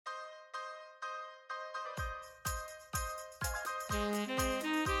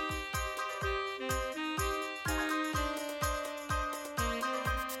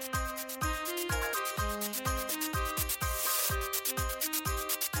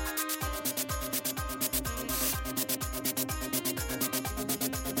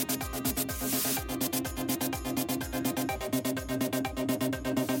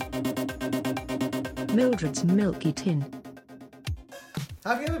Mildred's Milky Tin.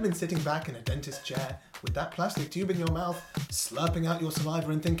 Have you ever been sitting back in a dentist chair with that plastic tube in your mouth, slurping out your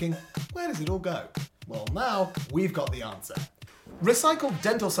saliva and thinking, where does it all go? Well, now we've got the answer.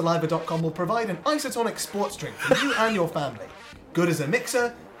 RecycledDentalSaliva.com will provide an isotonic sports drink for you and your family. Good as a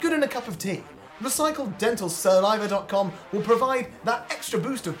mixer, good in a cup of tea. RecycledDentalSaliva.com will provide that extra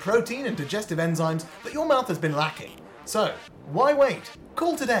boost of protein and digestive enzymes that your mouth has been lacking. So, why wait?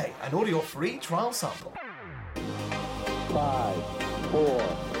 Call today and order your free trial sample. 5, 4,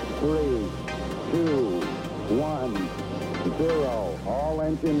 3, 2, 1, 0. All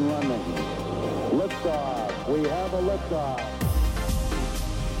engine running. Liftoff. We have a liftoff.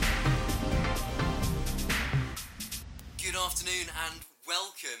 Good afternoon and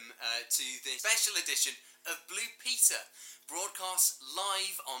welcome to this special edition of Blue Peter, broadcast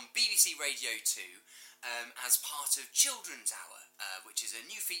live on BBC Radio 2 as part of Children's Hour, which is a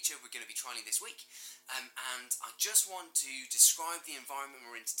new feature we're going to be trialling this week. And I just want to describe the environment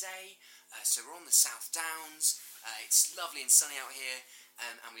we're in today. So we're on the South Downs. It's lovely and sunny out here.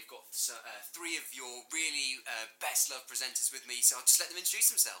 And we've got three of your really best loved presenters with me. So I'll just let them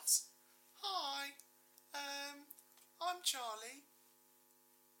introduce themselves. Hi, I'm Charlie.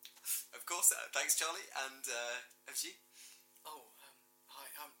 Of course, thanks Charlie. And over to you. Oh, hi,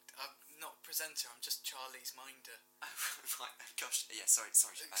 I'm not a presenter, I'm just Charlie's minder. Oh, right, gosh, yeah, sorry.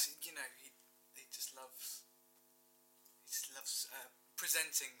 You know, he just loves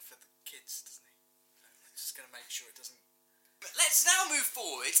presenting for the kids, doesn't he? I'm just going to make sure it doesn't... But let's now move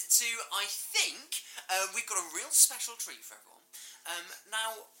forward to, I think, we've got a real special treat for everyone.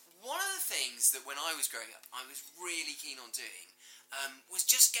 Now, one of the things that when I was growing up, I was really keen on doing was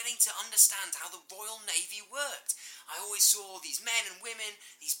just getting to understand how the Royal Navy worked. I always saw these men and women,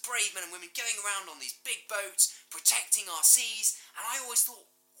 these brave men and women going around on these big boats, protecting our seas, and I always thought,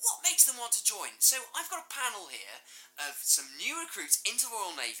 what makes them want to join? So I've got a panel here of some new recruits into the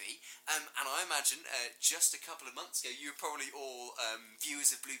Royal Navy, and I imagine just a couple of months ago you were probably all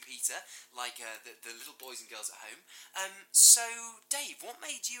viewers of Blue Peter, like the little boys and girls at home. So Dave, what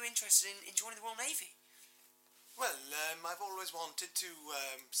made you interested in joining the Royal Navy? Well, I've always wanted to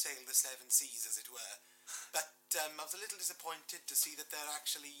sail the seven seas, as it were, but I was a little disappointed to see that there are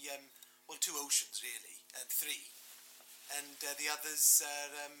actually, two oceans, really, and three. And the others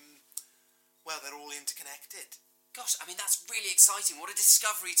are, they're all interconnected. Gosh, I mean, that's really exciting. What a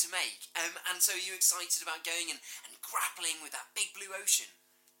discovery to make. And so are you excited about going and grappling with that big blue ocean?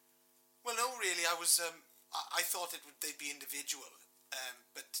 Well, no, really. I was, I thought they'd be individual,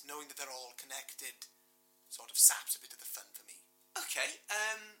 but knowing that they're all connected sort of saps a bit of the fun for me. Okay,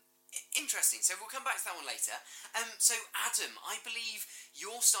 interesting. So we'll come back to that one later. So Adam, I believe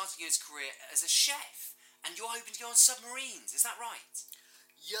you're starting your career as a chef, and you're hoping to go on submarines. Is that right?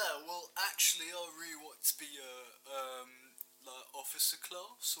 Yeah, well, actually, I really want to be a officer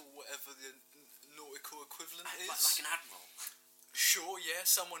class, or whatever the nautical equivalent is. Like an admiral? Sure, yeah,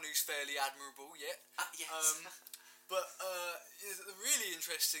 someone who's fairly admirable, yeah. Yes. But the really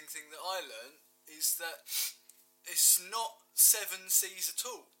interesting thing that I learned is that it's not seven seas at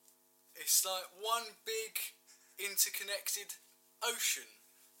all. It's like one big interconnected ocean.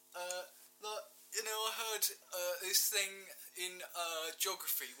 I heard this thing in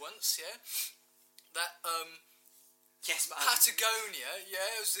geography once, yeah, that yes, Patagonia,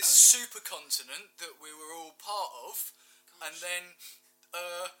 it was this supercontinent that we were all part of. Gosh. And then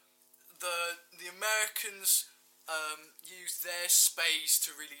the Americans used their spades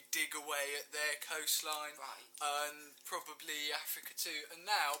to really dig away at their coastline, right. And probably Africa too. And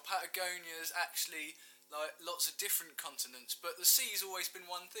now Patagonia is actually like lots of different continents, but the sea's always been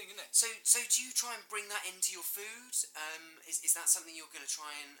one thing, isn't it? So do you try and bring that into your food? Is that something you're going to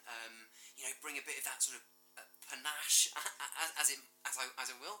try and bring a bit of that sort of panache, as it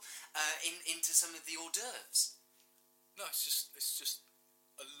will, into some of the hors d'oeuvres? No, it's just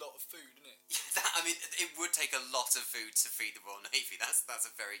a lot of food, isn't it? It would take a lot of food to feed the Royal Navy. That's a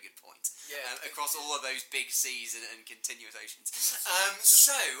very good point. Yeah, across all of those big seas and continuous oceans.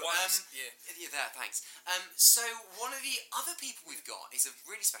 Thanks. So one of the other people we've got is a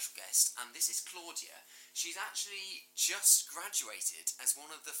really special guest, and this is Claudia, she's actually just graduated as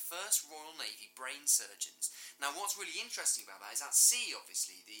one of the first Royal Navy brain surgeons. Now, what's really interesting about that is at sea,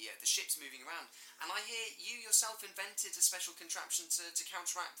 obviously, the ship's moving around, and I hear you yourself invented a special contraption to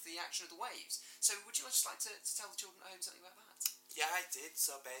counteract the action of the waves. So would you just like to tell the children at home something about that? Yeah, I did.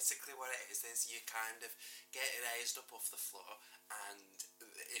 So basically what it is you kind of get it raised up off the floor, and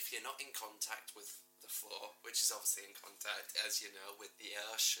if you're not in contact with the floor, which is obviously in contact, as you know, with the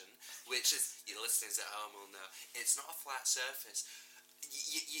ocean, which is, your listeners at home will know, it's not a flat surface.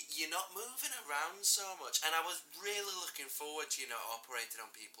 You're not moving around so much, and I was really looking forward to, operating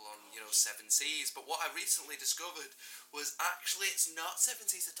on people on, 7 seas, but what I recently discovered was actually it's not 7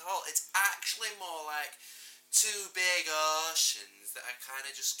 seas at all. It's actually more like 2 big oceans that are kind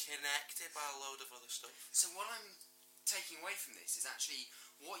of just connected by a load of other stuff. So what I'm taking away from this is actually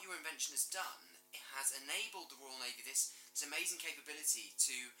what your invention has done. It has enabled the Royal Navy this amazing capability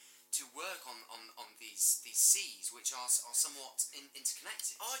to work on these seas, which are somewhat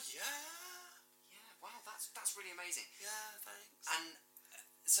interconnected. Oh yeah. Yeah. Wow, that's really amazing. Yeah, thanks. And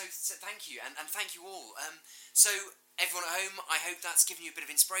so thank you, and thank you all. So everyone at home, I hope that's given you a bit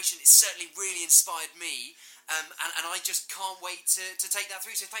of inspiration. It's certainly really inspired me, and I just can't wait to take that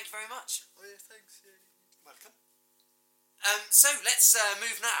through. So thank you very much. Oh yeah, thanks. Yeah. Welcome. So let's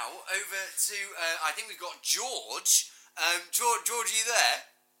move now over to, I think we've got George. George, are you there?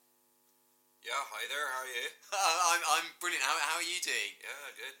 Yeah, hi there, how are you? I'm brilliant. How are you doing? Yeah,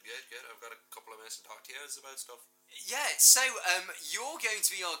 good. I've got a couple of minutes to talk to you about stuff. Yeah, so you're going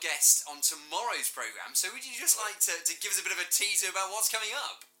to be our guest on tomorrow's programme, so would you just like to give us a bit of a teaser about what's coming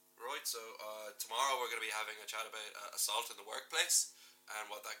up? Right, so tomorrow we're going to be having a chat about assault in the workplace and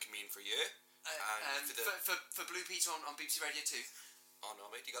what that can mean for you. For Blue Peter on BBC Radio 2. Oh no,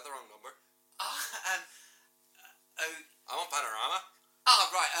 mate, you got the wrong number. I'm on Panorama.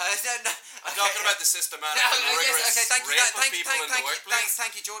 Right. No, I'm talking about the systematic and rigorous rape of people in the workplace.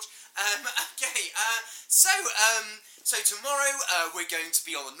 Thank you, George. So tomorrow we're going to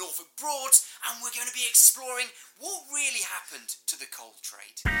be on the Norfolk Broads, and we're going to be exploring what really happened to the coal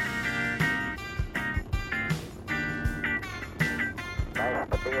trade. Nice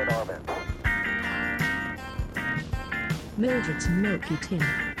to be in orbit. Mildred's Milky Tin.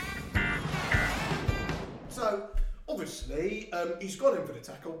 So, obviously, he's gone in for the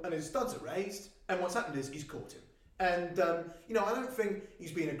tackle and his studs are raised, and what's happened is he's caught him. And, I don't think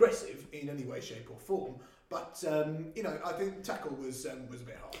he's been aggressive in any way, shape or form, but, I think the tackle was a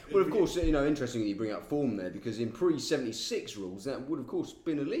bit hard. Well, of course, interesting that you bring up form there, because in pre-76 rules, that would, of course,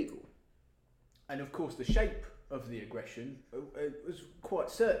 been illegal. And, of course, the shape of the aggression was quite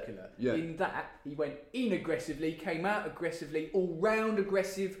circular. Yeah. In that, he went in aggressively, came out aggressively, all-round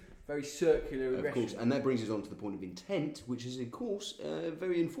aggressive, very circular aggression. Of course, and that brings us on to the point of intent, which is, of course,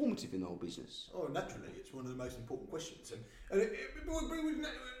 very informative in the whole business. Oh, naturally, it's one of the most important questions, and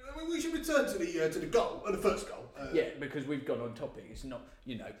we should return to the goal, the first goal. Yeah, because we've gone on topic. It's not,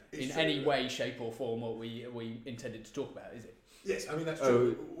 in any way, shape or form what we intended to talk about, is it? Yes, I mean that's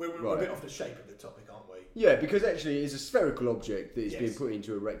true. We're a bit off the shape of the topic, aren't we? Yeah, because actually it's a spherical object that is being Yes. put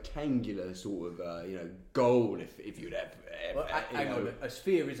into a rectangular sort of, goal, if you'd have. Well, hang on, a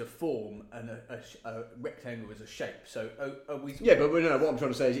sphere is a form and a rectangle is a shape. So are we? Yeah, but no, what I'm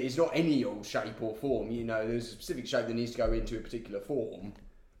trying to say is it's not any old shape or form. There's a specific shape that needs to go into a particular form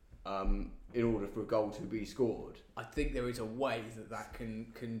in order for a goal to be scored. I think there is a way that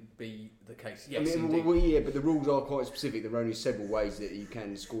can be the case. I Yes, mean, indeed. yeah, but the rules are quite specific. There are only several ways that you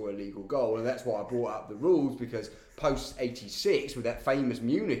can score a legal goal, and that's why I brought up the rules, because post '86, with that famous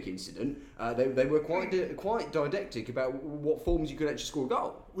Munich incident, they were quite didactic about what forms you could actually score a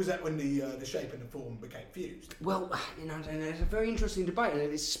goal. Was that when the shape and the form became fused? Well, it's a very interesting debate, and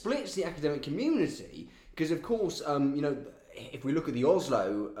it splits the academic community, because of course, if we look at the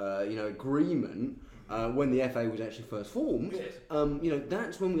Oslo, agreement. When the FA was actually first formed, yes.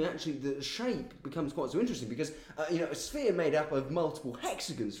 That's when the shape becomes quite so interesting, because a sphere made up of multiple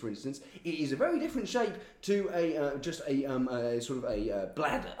hexagons, for instance, it is a very different shape to a sort of a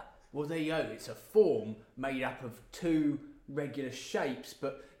bladder. Well, there you go. It's a form made up of two regular shapes,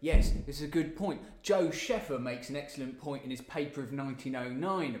 but yes, it's a good point. Joe Sheffer makes an excellent point in his paper of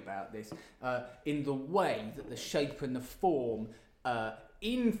 1909 about this, in the way that the shape and the form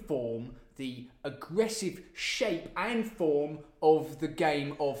inform the aggressive shape and form of the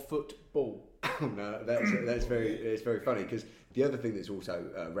game of football. Oh no, that's very funny, because the other thing that's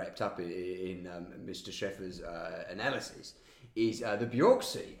also wrapped up in Mr. Sheffer's analysis is the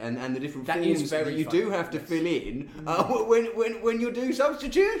bureaucracy and the different That is forms that very you do funny, have to yes. fill in when you do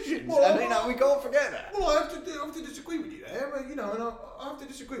substitutions. Well, and we can't forget that. Well, I have to disagree with you there. And I have to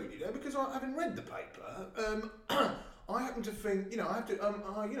disagree with you there because having read the paper, I happen to think, I have to, I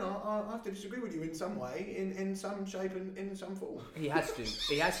have to disagree with you in some way, in some shape and in some form. He has to.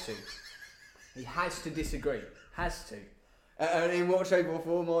 He has to disagree. Has to. And in what shape or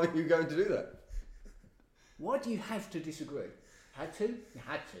form are you going to do that? Why do you have to disagree? Had to? You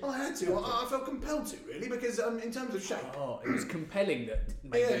had to. I had to. I felt compelled to, really, because in terms of shape. Oh, it was compelling that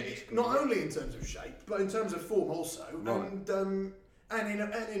made Yeah, you disagree. not only in terms of shape, but in terms of form also, Right. and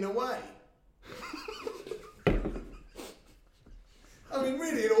in a way. I mean,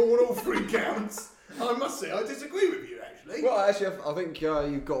 really, in all three counts, I must say I disagree with you. Actually, Well, actually, I think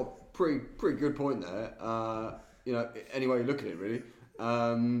you've got a pretty good point there. Any way you look at it, really.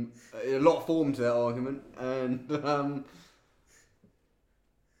 A lot of form to that argument, and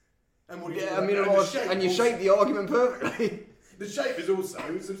what do you yeah, think I mean, about the shape and you also- shape the argument perfectly. The shape is also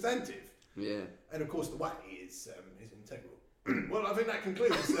substantive, Yeah. and of course the way is integral. Well, I think that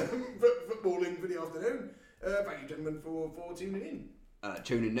concludes footballing for the afternoon. Thank you, gentlemen, for tuning in.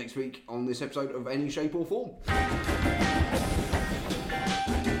 Tune in next week on this episode of Any Shape or Form.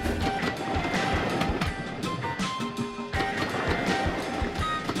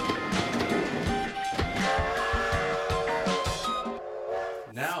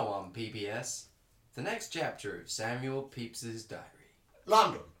 Now on PBS, the next chapter of Samuel Pepys's diary.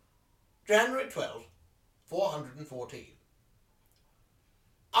 London, January 12th, 414.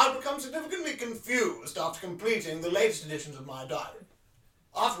 I've become significantly confused after completing the latest editions of my diary.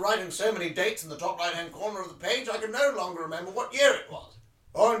 After writing so many dates in the top right-hand corner of the page, I can no longer remember what year it was,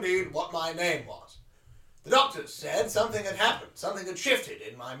 or indeed what my name was. The doctors said something had happened, something had shifted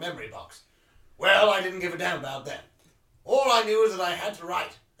in my memory box. Well, I didn't give a damn about them. All I knew is that I had to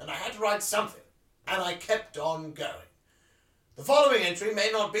write, and I had to write something, and I kept on going. The following entry may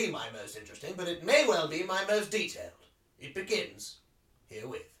not be my most interesting, but it may well be my most detailed. It begins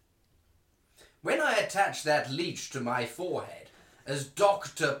herewith. When I attached that leech to my forehead, as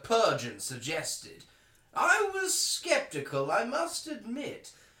Dr. Purgeon suggested, I was sceptical, I must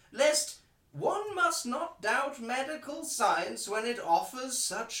admit, lest one must not doubt medical science when it offers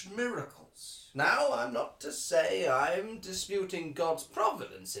such miracles. Now, I'm not to say I'm disputing God's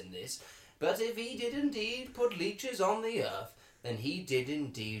providence in this, but if he did indeed put leeches on the earth, then he did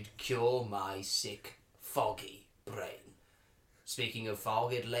indeed cure my sick, foggy brain. Speaking of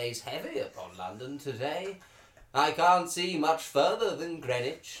fog, it lays heavy upon London today. I can't see much further than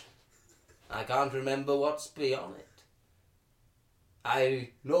Greenwich. I can't remember what's beyond it.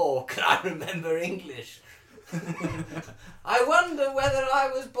 Nor can I remember English. I wonder whether I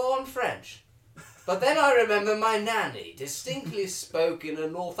was born French. But then I remember my nanny distinctly spoke in a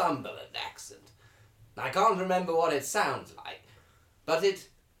Northumberland accent. I can't remember what it sounds like, but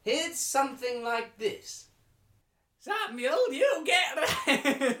it's something like this. Samuel, you get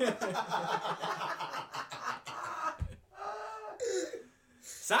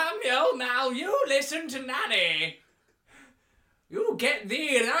Samuel, now you listen to Nanny. You get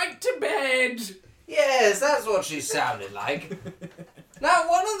thee right to bed. Yes, that's what she sounded like. Now,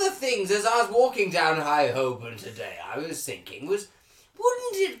 one of the things as I was walking down High Holborn today, I was thinking was,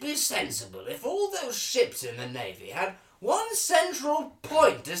 wouldn't it be sensible if all those ships in the Navy had one central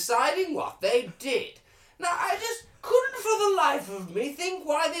point deciding what they did? Now, I just couldn't for the life of me think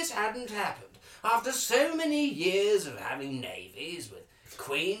why this hadn't happened. After so many years of having navies with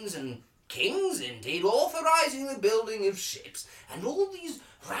queens and kings, indeed, authorising the building of ships, and all these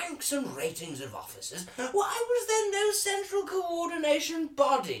ranks and ratings of officers, why was there no central coordination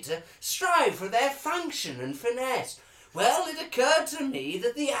body to strive for their function and finesse? Well, it occurred to me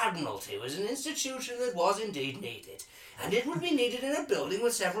that the Admiralty was an institution that was indeed needed, and it would be needed in a building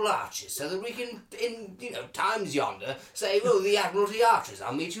with several arches, so that we can, in, times yonder, say, oh, the Admiralty arches,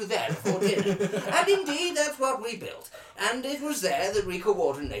 I'll meet you there before dinner. And indeed, that's what we built, and it was there that we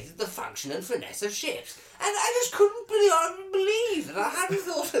coordinated the function and finesse of ships. And I just couldn't believe that I hadn't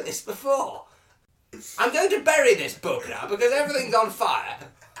thought of this before. I'm going to bury this book now, because everything's on fire.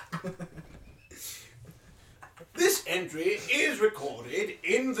 This entry is recorded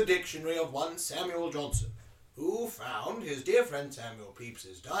in the dictionary of one Samuel Johnson, who found his dear friend Samuel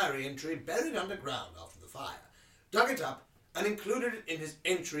Pepys's diary entry buried underground after the fire, dug it up, and included it in his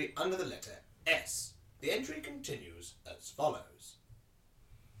entry under the letter S. The entry continues as follows.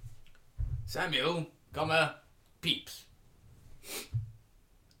 Samuel, Pepys.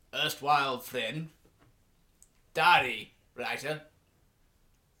 Erstwhile friend. Diary writer.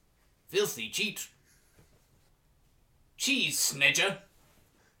 Filthy cheat. cheese snedger,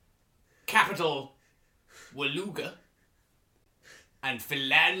 capital Waluga, and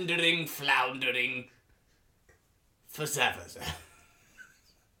philandering floundering Fazavaza.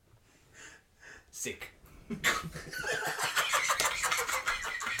 Sick.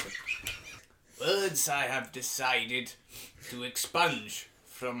 Words I have decided to expunge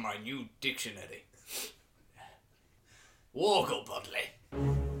from my new dictionary. Wargle-bodley.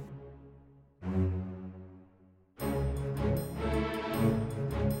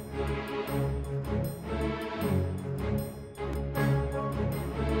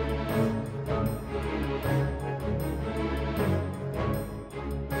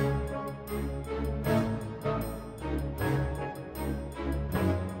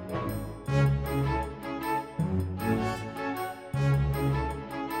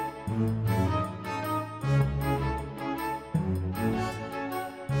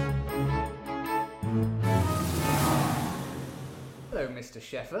 Hello, Mr.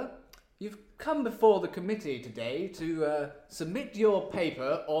 Sheffer. You've come before the committee today to submit your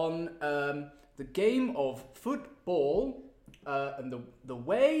paper on the game of football and the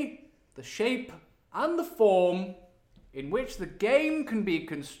way, the shape, and the form in which the game can be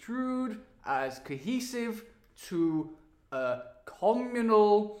construed as cohesive to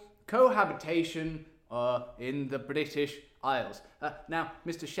communal cohabitation in the British Isles. Now,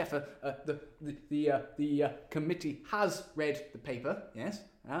 Mr. Sheffer, the committee has read the paper, yes?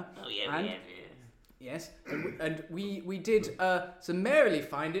 Oh, yeah, and, we have, yes, and we did summarily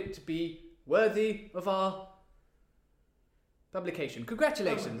find it to be worthy of our publication.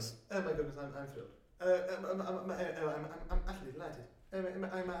 Congratulations. Oh my goodness, I'm thrilled. I'm utterly delighted.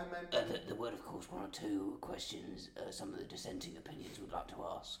 There were, of course, one or two questions some of the dissenting opinions would like to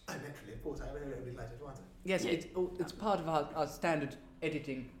ask. Naturally, of course, I'm very delighted to answer. Yes, it's part of our standard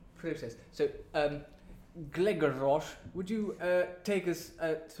editing process. So, Gregor Roche, would you take us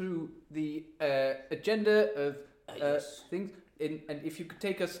through the agenda of Yes. things? And if you could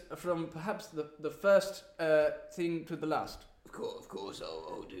take us from perhaps the first thing to the last. Of course,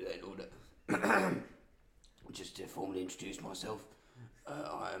 I'll do that in order. Just to formally introduce myself,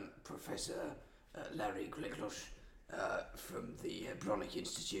 I am Professor Larry Gleglosh from the Bronick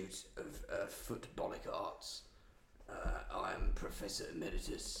Institute of Footballic Arts. I am Professor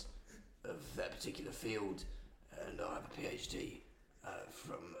Emeritus of that particular field, and I have a PhD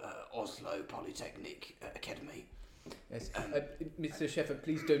from Oslo Polytechnic Academy. Yes, Mr. Sheffer,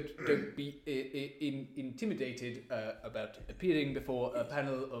 please don't be intimidated about appearing before a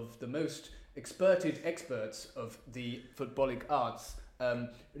panel of the most experted experts of the footballic arts.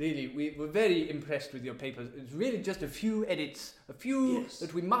 Really, we were very impressed with your papers. It's really just a few edits, Yes.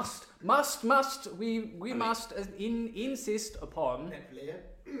 that we must insist upon.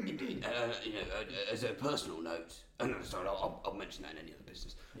 Indeed, as a personal note, sorry, I'll mention that in any other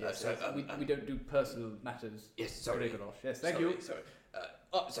business. Yes, we don't do personal matters. Yes, sorry. Gregor. Yes, thank you. Sorry.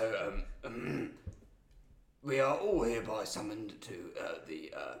 We are all hereby summoned to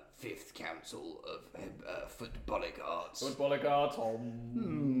the 5th Council of Footballic Arts. Footballic arts.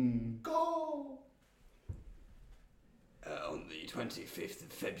 Go! On the 25th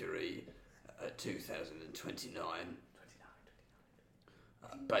of February 2029.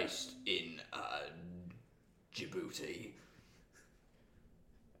 Based in Djibouti.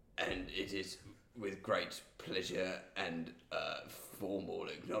 And it is with great pleasure and formal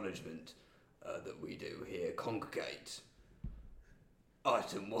acknowledgement that we do here congregate.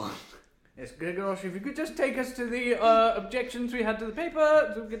 Item 1. Yes, Gregor, if you could just take us to the objections we had to the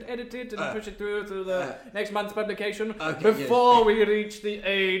paper, so we could edit it and push it through the next month's publication before we reach the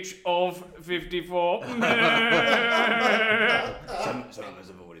age of 54. Some of us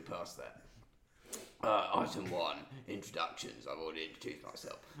have already passed that. Item 1, introductions. I've already introduced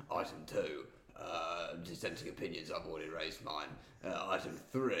myself. Item 2, dissenting opinions. I've already raised mine. Item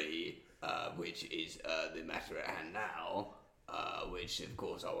 3, which is the matter at hand now, which of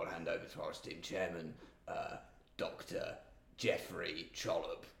course I will hand over to our esteemed chairman, Dr. Jeffrey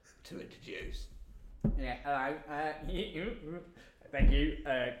Trollope, to introduce. Yeah, hello. Thank you,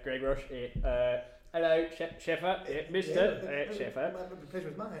 Greg Rush. Hello, Sheffer. Mr. Sheffer. The pleasure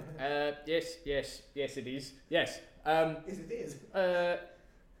is mine. Yes, it is. Yes. Yes, it is.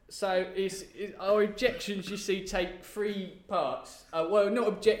 So our objections, you see, take 3 parts. Well, not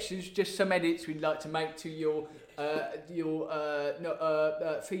objections, just some edits we'd like to make to your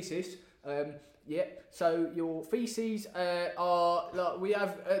thesis. So your theses are like we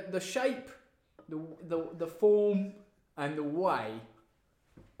have the shape, the form, and the way.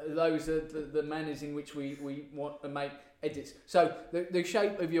 Those are the manners in which we want to make edits. So the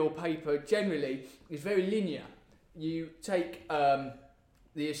shape of your paper generally is very linear. you take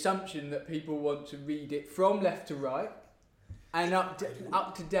the assumption that people want to read it from left to right and up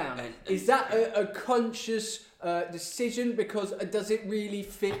to down. Is that a conscious decision? Because does it really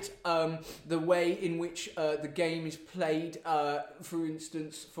fit the way in which the game is played? For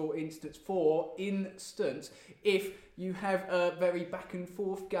instance, if you have a very back and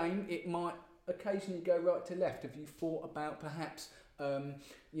forth game, it might occasionally go right to left. Have you thought about perhaps,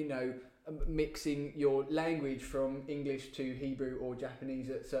 mixing your language from English to Hebrew or Japanese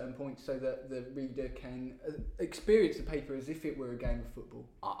at certain points so that the reader can experience the paper as if it were a game of football?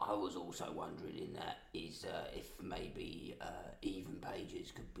 I was also wondering in that is if maybe even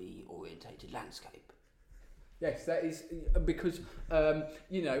pages could be orientated landscape. Yes, that is because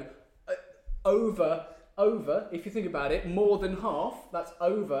over, if you think about it, more than half, that's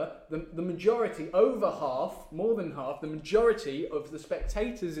over, the majority, over half, more than half, the majority of the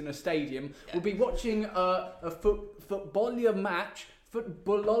spectators in a stadium will be watching a footballer match, it's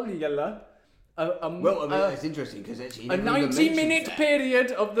interesting because actually... a 90-minute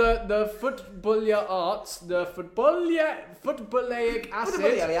period of the footballer arts, the footballic acid,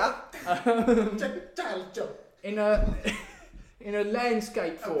 in a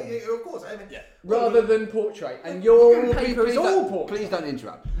landscape form. Of course, rather than portrait. And your paper is all portrait. Please don't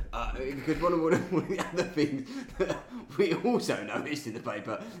interrupt. Because one of the other things that we also noticed in the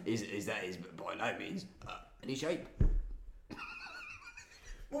paper is that it's by no means any shape.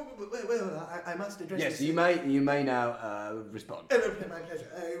 Well, I must address yes, this. you may now respond. My pleasure.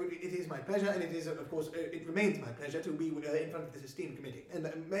 It is my pleasure, and it is, of course, it remains my pleasure to be in front of this esteemed committee. And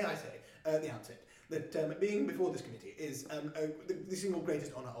may I say, at the outset, that being before this committee is the single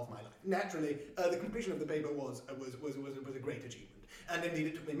greatest honour of my life. Naturally, the completion of the paper was a great achievement, and indeed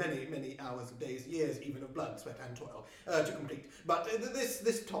it took me many hours of days, years even of blood, sweat, and toil to complete. But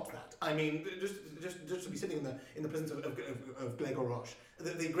this tops that. I mean, just to be sitting in the presence of Gregor Roche,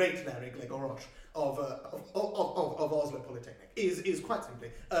 the great Larry Gregor Roche of Oslo Polytechnic is quite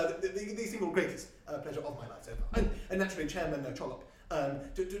simply the single greatest pleasure of my life so far. And naturally, Chairman Trollope,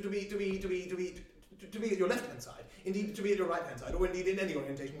 to be at your left-hand side, indeed to be at your right-hand side, or indeed in any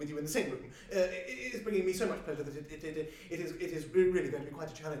orientation with you in the same room, it is bringing me so much pleasure that it is really going to be quite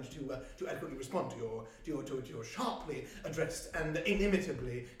a challenge to adequately respond to your sharply addressed and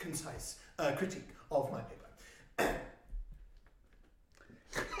inimitably concise critique of my paper.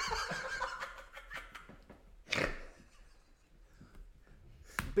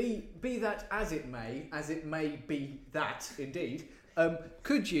 Be that as it may be that indeed.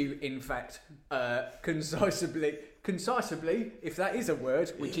 Could you, in fact, concisely, if that is a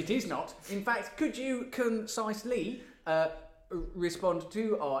word, which it is not, in fact, could you concisely respond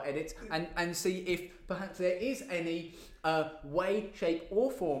to our edits and see if perhaps there is any way, shape,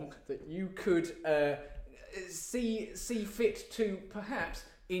 or form that you could see fit to perhaps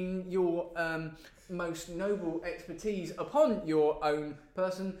in your most noble expertise upon your own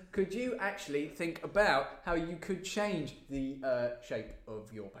person, could you actually think about how you could change the shape of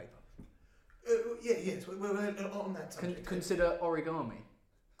your paper? Yes, we're on that subject. Consider origami.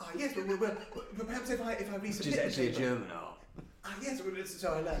 Yes, but perhaps if I resubmit Which is actually a German art. Yes,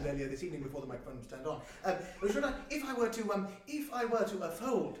 so I learned earlier this evening before the microphone was turned on. If I were to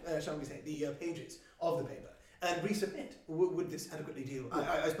fold, shall we say, the pages of the paper and resubmit, would this adequately deal?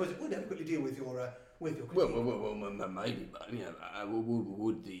 I suppose it would adequately deal with your critique. Well, maybe, but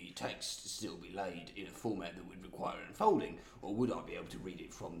would the text still be laid in a format that would require unfolding, or would I be able to read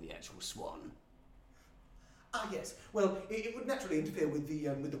it from the actual swan? Yes. Well, it would naturally interfere with the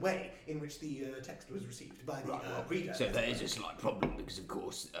way in which the text was received by the reader. So that is a slight problem because, of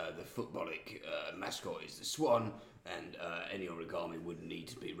course, the footballic mascot is the swan, and any origami would need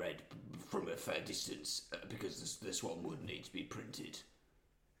to be read from a fair distance because the swan would need to be printed.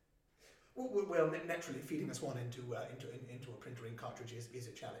 Well, naturally, feeding a swan into a printer ink cartridge is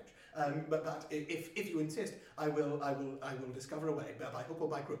a challenge. But if you insist, I will discover a way, by hook or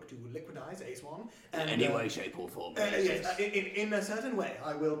by crook, to liquidize a swan. And, in any way, shape, or form. Yes, in a certain way,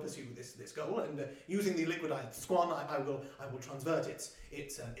 I will pursue this goal, and using the liquidized swan, I will transvert its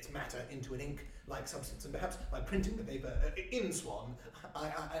matter into an ink-like substance, and perhaps by printing the paper in swan,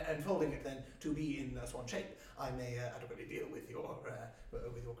 and folding it then to be in swan shape, I may adequately deal with your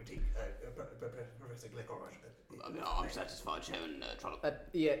critique, Professor Gregor Roche. I'm satisfied, Chairman Trollope.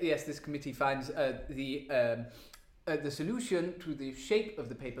 Yes, this committee finds the solution to the shape of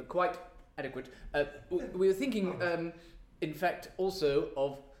the paper quite adequate. We were thinking, in fact, also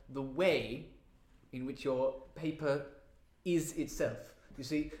of the way in which your paper is itself. You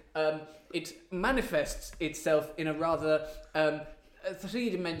see, it manifests itself in a rather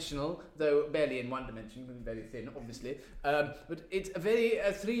three-dimensional, though barely in one dimension, very thin, obviously. But it's a very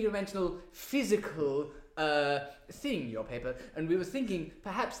three-dimensional physical thing, your paper. And we were thinking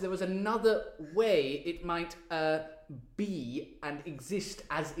perhaps there was another way it might be and exist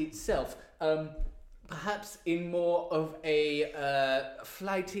as itself. Perhaps in more of a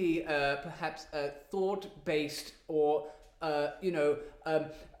flighty, perhaps thought-based, or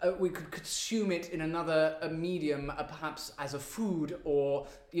we could consume it in another medium, perhaps as a food, or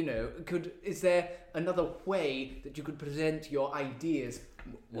is there another way that you could present your ideas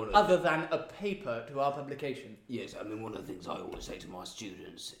other than a paper to our publication? Yes, I mean, one of the things I always say to my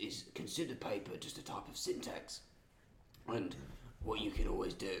students is consider paper just a type of syntax, and what you can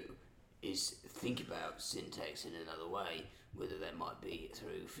always do is think about syntax in another way, whether that might be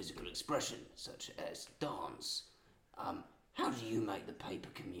through physical expression, such as dance. How do you make the paper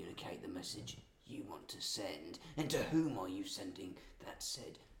communicate the message you want to send, and to whom are you sending that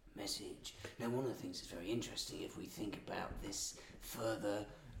said message? Now, one of the things that's very interesting, if we think about this further,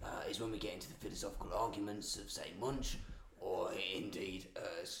 is when we get into the philosophical arguments of, say, Munch, or indeed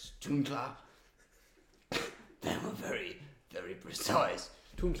Stündler. They were very, very precise.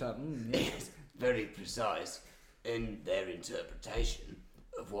 Yes, very precise in their interpretation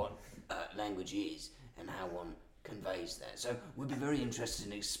of what language is and how one conveys that. So we'd be very interested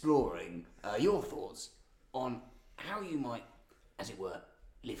in exploring your thoughts on how you might, as it were,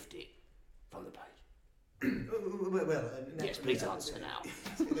 lift it from the page. Yes, please answer now.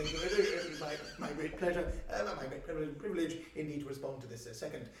 My great pleasure, my great privilege indeed to respond to this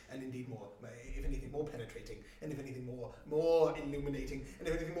second, and indeed more, if anything, more penetrating, and if anything, more illuminating, and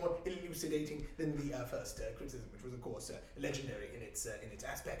if anything, more elucidating than the first criticism, which was, of course, legendary in its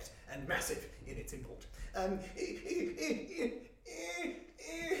aspect and massive in its import.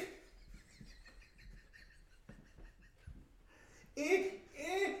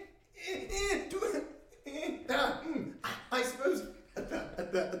 I suppose at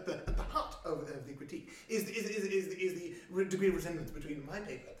the heart of the critique is the degree of resemblance between my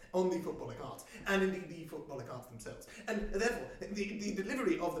paper on the footballic arts and indeed the footballic arts themselves, and therefore the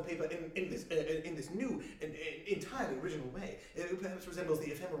delivery of the paper in this new and entirely original way perhaps resembles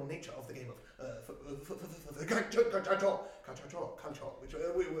the ephemeral nature of the game of culture, which we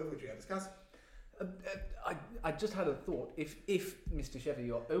have discussed. I just had a thought. If Mr. Sheffer,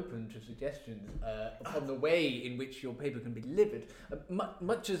 you're open to suggestions upon the way in which your paper can be delivered,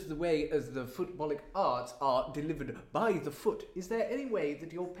 much as the way as the footballic arts are delivered by the foot, is there any way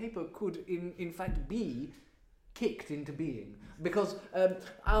that your paper could, in fact, be kicked into being? Because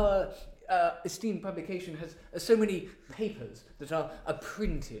our esteemed publication has so many papers that are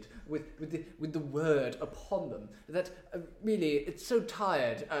printed with the word upon them that really it's so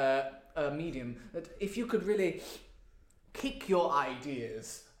tired. Medium that if you could really kick your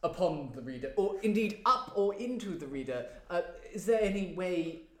ideas upon the reader, or indeed up or into the reader, is there any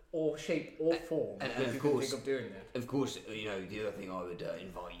way or shape or form that you can think of doing that? Of course, the other thing I would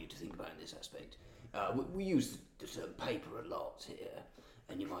invite you to think about in this aspect, we use the term paper a lot here,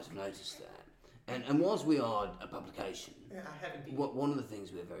 and you might have noticed that. And whilst we are a publication, I have indeed. One of the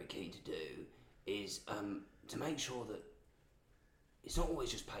things we're very keen to do is to make sure that it's not always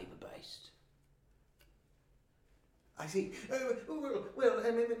just paper-based. I see.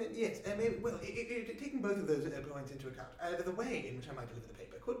 Yes. Taking both of those points into account, the way in which I might deliver the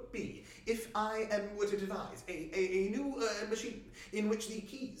paper could be if I were to devise a new machine in which the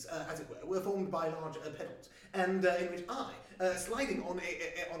keys, as it were formed by large pedals, and in which I, sliding on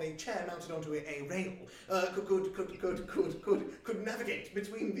a chair mounted onto a rail, could navigate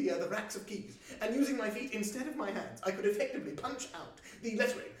between the racks of keys, and using my feet instead of my hands, I could effectively punch out the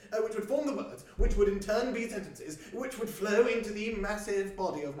lettering, which would form the words, which would in turn be sentences, which would flow into the massive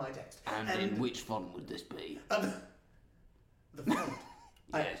body of my text. And in which font would this be? The font.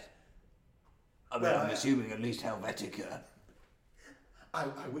 Yes. I'm assuming at least Helvetica. I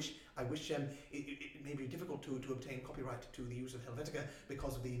wish it may be difficult to obtain copyright to the use of Helvetica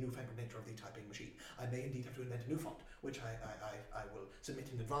because of the newfangled nature of the typing machine. I may indeed have to invent a new font, which I will submit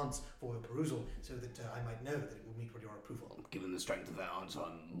in advance for perusal so that I might know that it will meet with your approval. Given the strength of that answer,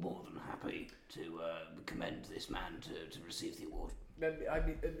 I'm more than happy to commend this man to receive the award.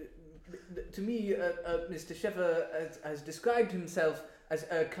 To me, Mr. Sheffer has described himself as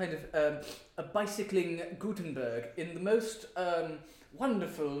a kind of a bicycling Gutenberg in the most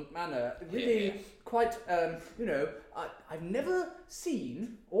wonderful manner. Really quite, I've never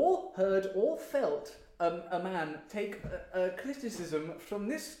seen or heard or felt a man take criticism from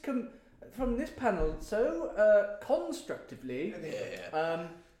this panel so constructively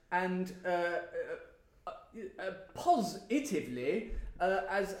and positively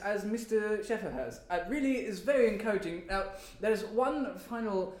as Mr. Sheffer has. It really is very encouraging. Now, there's one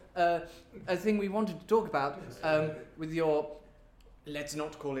final thing we wanted to talk about with your. Let's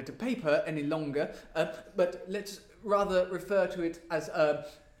not call it a paper any longer, but let's rather refer to it as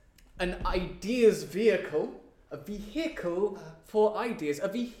an ideas vehicle, a vehicle for ideas, a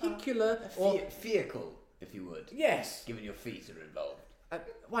vehicular vehicle, if you would. Yes. Given your feet are involved.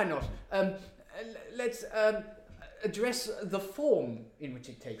 Why not? Let's address the form in which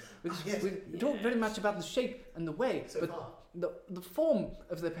it takes. We talked very much about the shape and the way, but the form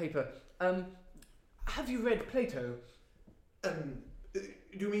of the paper. Have you read Plato?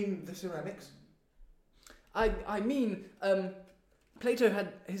 Do you mean the ceramics? I mean, Plato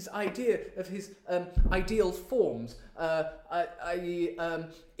had his idea of his ideal forms.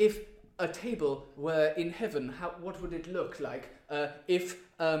 If a table were in heaven, what would it look like? If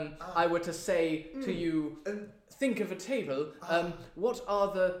I were to say to you, think of a table, what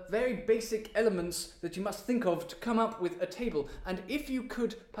are the very basic elements that you must think of to come up with a table? And if you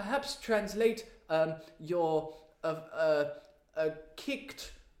could perhaps translate your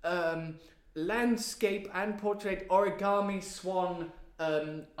kicked landscape and portrait origami swan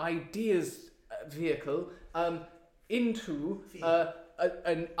ideas vehicle into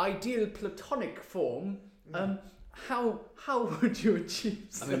an ideal platonic form, how would you achieve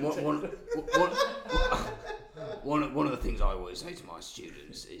I mean, one of the things I always say to my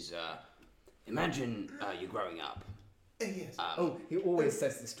students is, imagine you're growing up. Yes. He always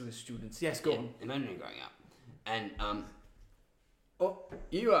says this to his students. Yes, go on. Imagine you're growing up, and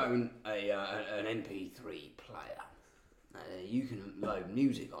you own an MP3 player. You can load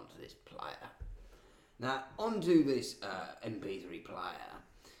music onto this player. Now, onto this MP3 player,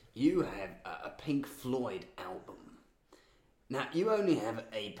 you have a Pink Floyd album. Now, you only have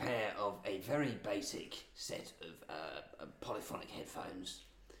a pair of a very basic set of polyphonic headphones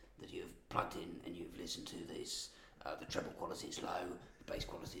that you've plugged in and you've listened to this. The treble quality is low, the bass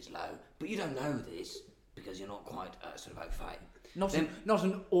quality is low, but you don't know this because you're not quite sort of au fait. Not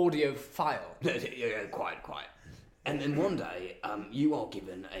an audio file. Yeah, quite. And then one day, you are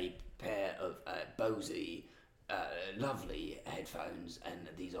given a pair of Bose lovely headphones, and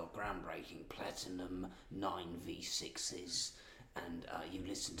these are groundbreaking Platinum 9V6s, and you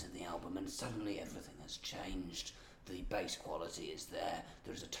listen to the album, and suddenly everything has changed. The bass quality is there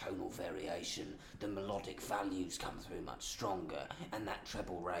is a tonal variation, the melodic values come through much stronger, and that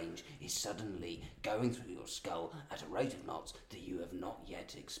treble range is suddenly going through your skull at a rate of knots that you have not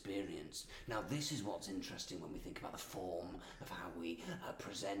yet experienced. Now, this is what's interesting when we think about the form of how we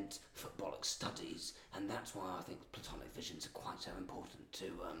present footballic studies, and that's why I think Platonic visions are quite so important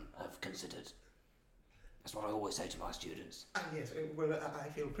to have considered. That's what I always say to my students. Yes, well, I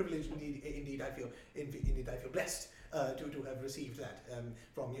feel privileged indeed. I feel blessed to have received that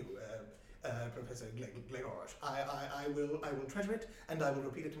from you, Professor Glegoros. I will treasure it, and I will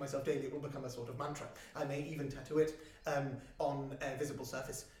repeat it to myself daily. It will become a sort of mantra. I may even tattoo it on a visible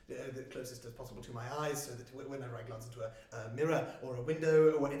surface, the closest as possible to my eyes, so that whenever I glance into a mirror or a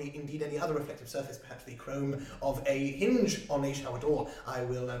window or any other reflective surface, perhaps the chrome of a hinge on a shower door, I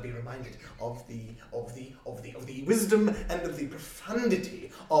will be reminded of the wisdom and of the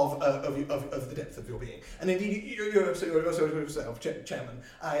profundity of the depth of your being. And indeed, you're so yourself, Chairman.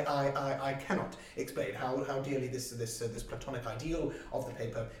 I cannot explain how dearly this Platonic ideal of the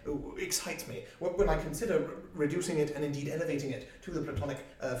paper excites me. When I consider reducing it and indeed elevating it to the Platonic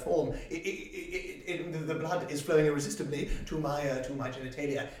form, the blood is flowing irresistibly to my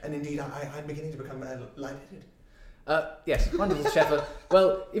genitalia, and indeed I'm beginning to become lightheaded. Yes, wonderful, Sheffer.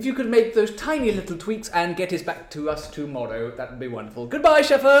 Well, if you could make those tiny little tweaks and get us back to us tomorrow, that would be wonderful. Goodbye,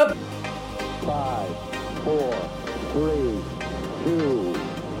 Sheffer! 5, 4, 3, 2,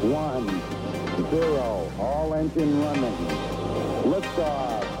 1, 0. All engine running.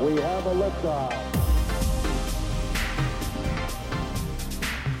 Liftoff. We have a liftoff.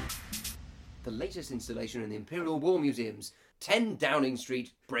 The latest installation in the Imperial War Museum's 10 Downing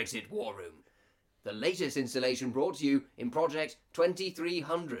Street Brexit War Room. The latest installation brought to you in Project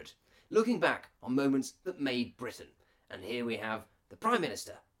 2300, looking back on moments that made Britain. And here we have the Prime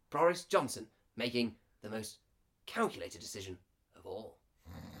Minister, Boris Johnson, making the most calculated decision of all.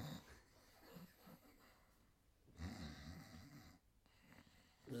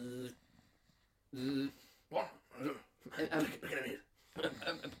 What?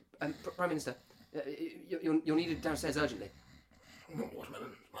 Prime Minister, you're needed downstairs urgently.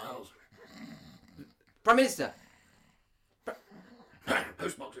 Watermelon, Miles. Prime Minister!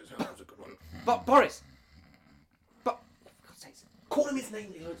 Post boxes, that was a good one. Boris! For God's sakes. Call him his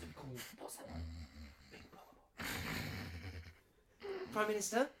name, Leo. What's that? Big Boris. Prime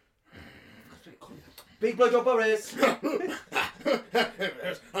Minister? Big blowjob Boris!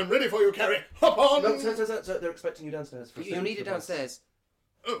 Yes, I'm ready for you, Carrie. Hop on! No, sir, they're expecting you downstairs. For You're needed downstairs.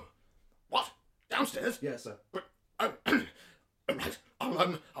 Oh, what? Downstairs? Yes, sir. But, right,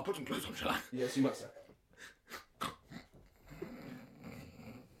 I'll put some clothes on, shall I? Yes, you must, sir.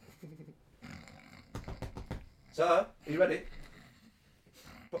 Sir, are you ready?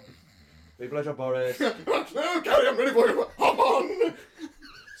 Big blowjob Boris. No, Carrie, I'm ready for you. Hop on!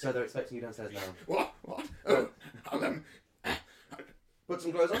 Sir, they're expecting you downstairs now. What? Oh, I'll, Put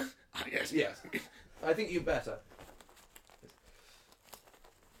some clothes on? yes. Yes. I think you better.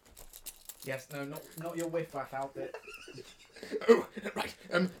 Yes, no, not your whiff bath outfit. Oh, right,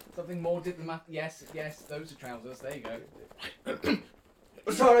 Something more diplomatic. Yes, those are trousers. There you go.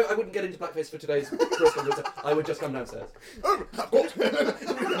 Sorry, I wouldn't get into blackface for today's press conference. I would just come downstairs. Oh, of course.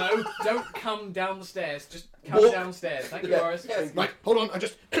 No, don't come down the stairs. Just come Walk. downstairs. Thank you, Yeah, Boris. yes. Right, hold on, I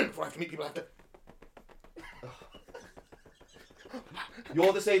just, before I have to meet people, I have to...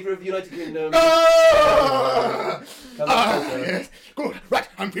 You're the saviour of the United Kingdom. Ah! Come Ah, downstairs, sir. yes. Good, right,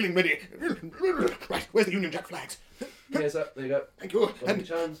 I'm feeling ready. Right, where's the Union Jack flags? Here, sir. There you go. Thank you. Hold your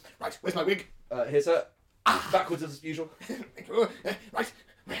chance. Right, where's my wig? Here, sir. Backwards as usual. Thank you. Right.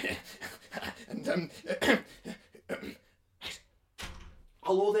 And,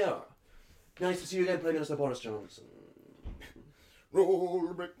 Hello there. Nice to see you again, Prime Minister Boris Johnson.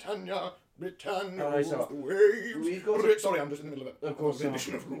 Rule Britannia, Britannia Aye, rules sir. the waves. We've got Sorry, I'm just in the middle of it. Of course, The sir.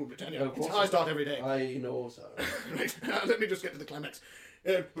 edition of Rule Britannia. Of course, It's how I sir. start every day. I know, sir. Right, let me just get to the climax.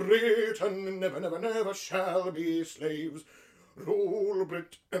 Britain never, never, never shall be slaves. Rule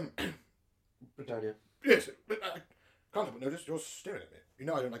Britannia. Yes, but I can't help but notice you're staring at me. You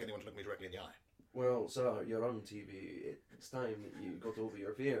know I don't like anyone to look me directly in the eye. Well, sir, you're on TV. It's time that you got over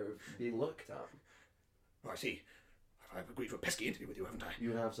your fear of being looked at. Oh, I see. I've agreed to a pesky interview with you, haven't I?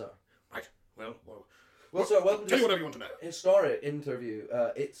 You have, sir. Right, well... Well, sir, welcome Tell to me whatever you want to know. historic interview.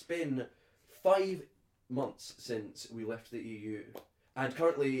 It's been 5 months since we left the EU, and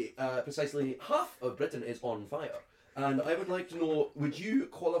currently precisely half of Britain is on fire. And I would like to know, would you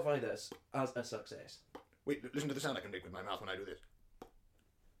qualify this as a success? Wait, listen to the sound I can make with my mouth when I do this.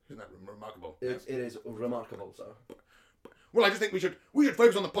 Isn't that remarkable? It is remarkable, sir. Well, I just think we should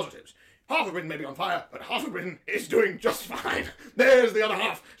focus on the positives. Half of Britain may be on fire, but half of Britain is doing just fine. There's the other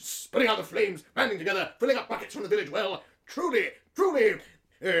half, spitting out the flames, banding together, filling up buckets from the village well, truly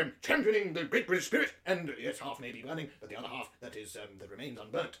championing the great British spirit, and yes, half may be burning, but the other half that remains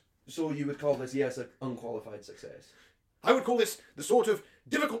unburnt. So you would call this, yes, an unqualified success? I would call this the sort of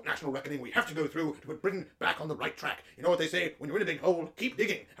difficult national reckoning we have to go through to put Britain back on the right track. You know what they say, when you're in a big hole, keep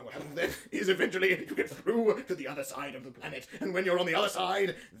digging. And what happens then is eventually you get through to the other side of the planet. And when you're on the other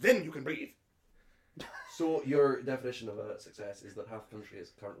side, then you can breathe. So your definition of a success is that half the country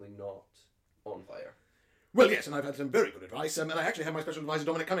is currently not on fire? Well, yes, and I've had some very good advice, and I actually have my special advisor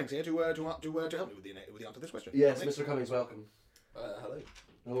Dominic Cummings here to help me with the answer to this question. Yes, Dominic? Mr. Cummings, welcome. Hello.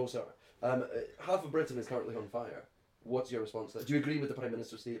 Hello, sir. Half of Britain is currently on fire. What's your response to that? Do you agree with the Prime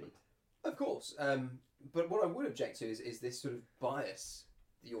Minister's statement? Of course. But what I would object to is this sort of bias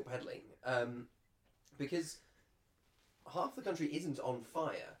that you're peddling. Because half the country isn't on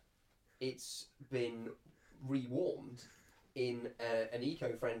fire. It's been rewarmed in an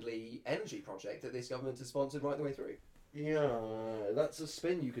eco-friendly energy project that this government has sponsored right the way through. Yeah, that's a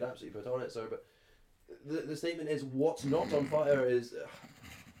spin you could absolutely put on it, sir, but the statement is what's not on fire is...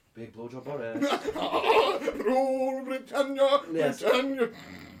 Big blowjob Boris. Rule Britannia, Yes. Britannia.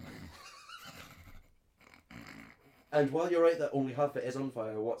 And while you're right that only half it is on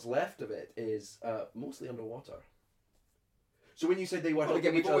fire, what's left of it is mostly underwater. So when you said they were Well, helping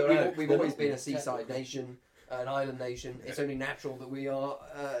again, each other out, we've they're always not been a really seaside nation, an island nation. It's only natural that we are,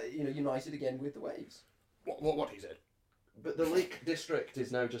 united again with the waves. What he said? But the Lake District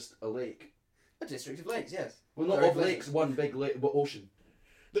is now just a lake. A district of lakes, yes. Well, not Very of pleasant. lakes, one big lake, but ocean.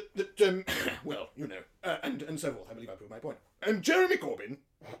 Well, you know, and so forth. I believe I proved my point. And Jeremy Corbyn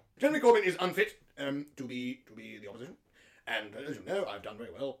is unfit to be the opposition. And as you know, I've done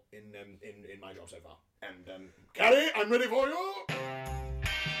very well in my job so far. And Carrie, I'm ready for you.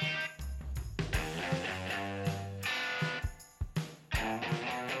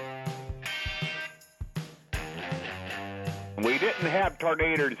 We didn't have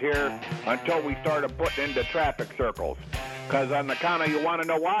tornadoes here until we started putting into traffic circles. Because on the count of, you want to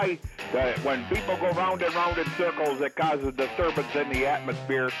know why? That when people go round and round in circles, it causes disturbance in the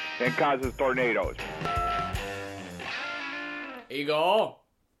atmosphere and causes tornadoes. Igor?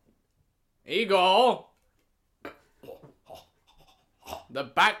 Igor? The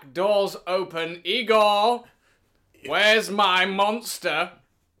back door's open. Igor? Where's my monster?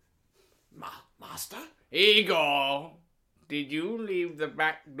 Master? Igor, did you leave the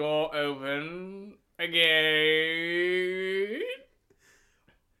back door open again?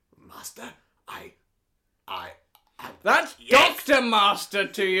 Master, That's Yes. Dr. Master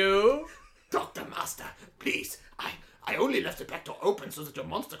to you. Dr. Master, please, I only left the back door open so that your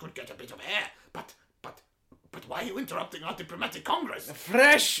monster could get a bit of air. But why are you interrupting our diplomatic congress?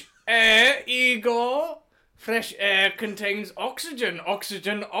 Fresh air, Igor. Fresh air contains oxygen.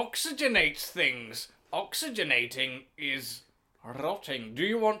 Oxygen oxygenates things. Oxygenating is rotting. Do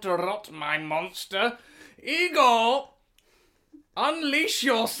you want to rot my monster? Igor, unleash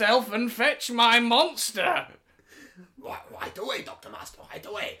yourself and fetch my monster. Right away, Dr. Master, right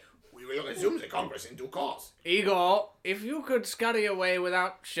away. We will resume the congress in due course. Igor, if you could scurry away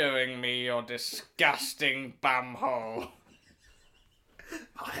without showing me your disgusting bumhole.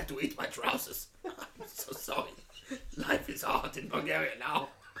 I had to eat my trousers. I'm so sorry. Life is hard in Bulgaria now.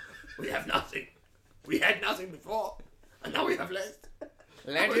 We have nothing. We had nothing before, and now we have less.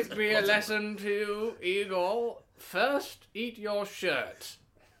 Let it be a lesson to you, Igor. First, eat your shirt,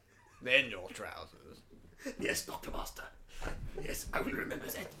 then your trousers. Yes, Dr. Master. Yes, I will remember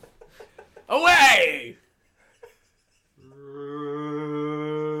that. Away!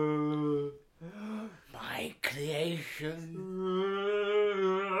 My creation.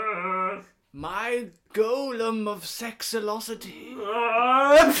 My golem of sexilosity.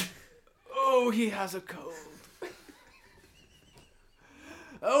 Oh, he has a cold.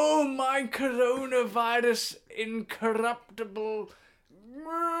 Oh, my coronavirus incorruptible.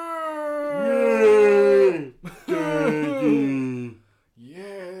 Daddy.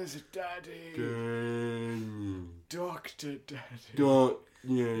 Yes, Daddy. Dr. Daddy.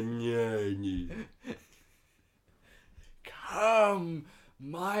 Daddy. Come,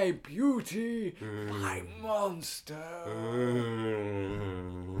 my beauty, my monster.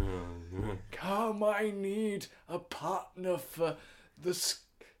 Come, I need a partner for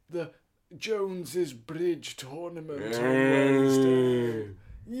the Jones's Bridge tournament on Wednesday.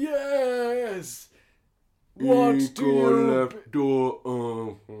 Yes. What do you? Left door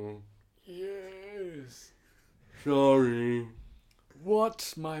open. Yes. Sorry.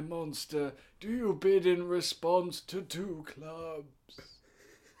 What, my monster, do you bid in response to 2 clubs?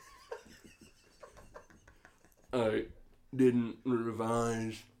 I didn't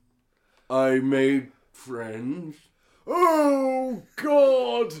revise. I made friends. Oh,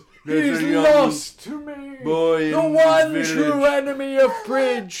 God! There's He's a young lost to me! boy The in one the true village. enemy of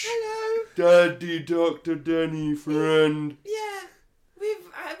Bridge! Daddy, Dr. Denny, friend. Yeah, we've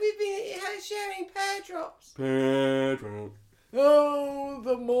been sharing pear drops. Pedro. Oh,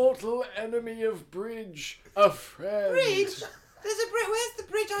 the mortal enemy of Bridge, a friend. Bridge? There's a bridge. Where's the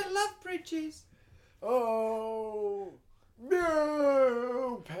bridge? I love bridges. Oh,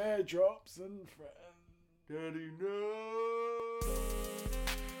 no, pear drops and friends. Daddy, no.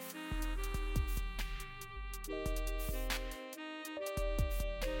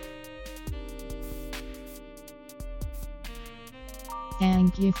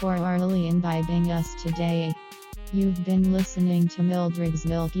 Thank you for early imbibing us today. You've been listening to Mildred's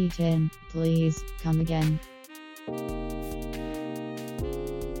Milky Tin. Please come again.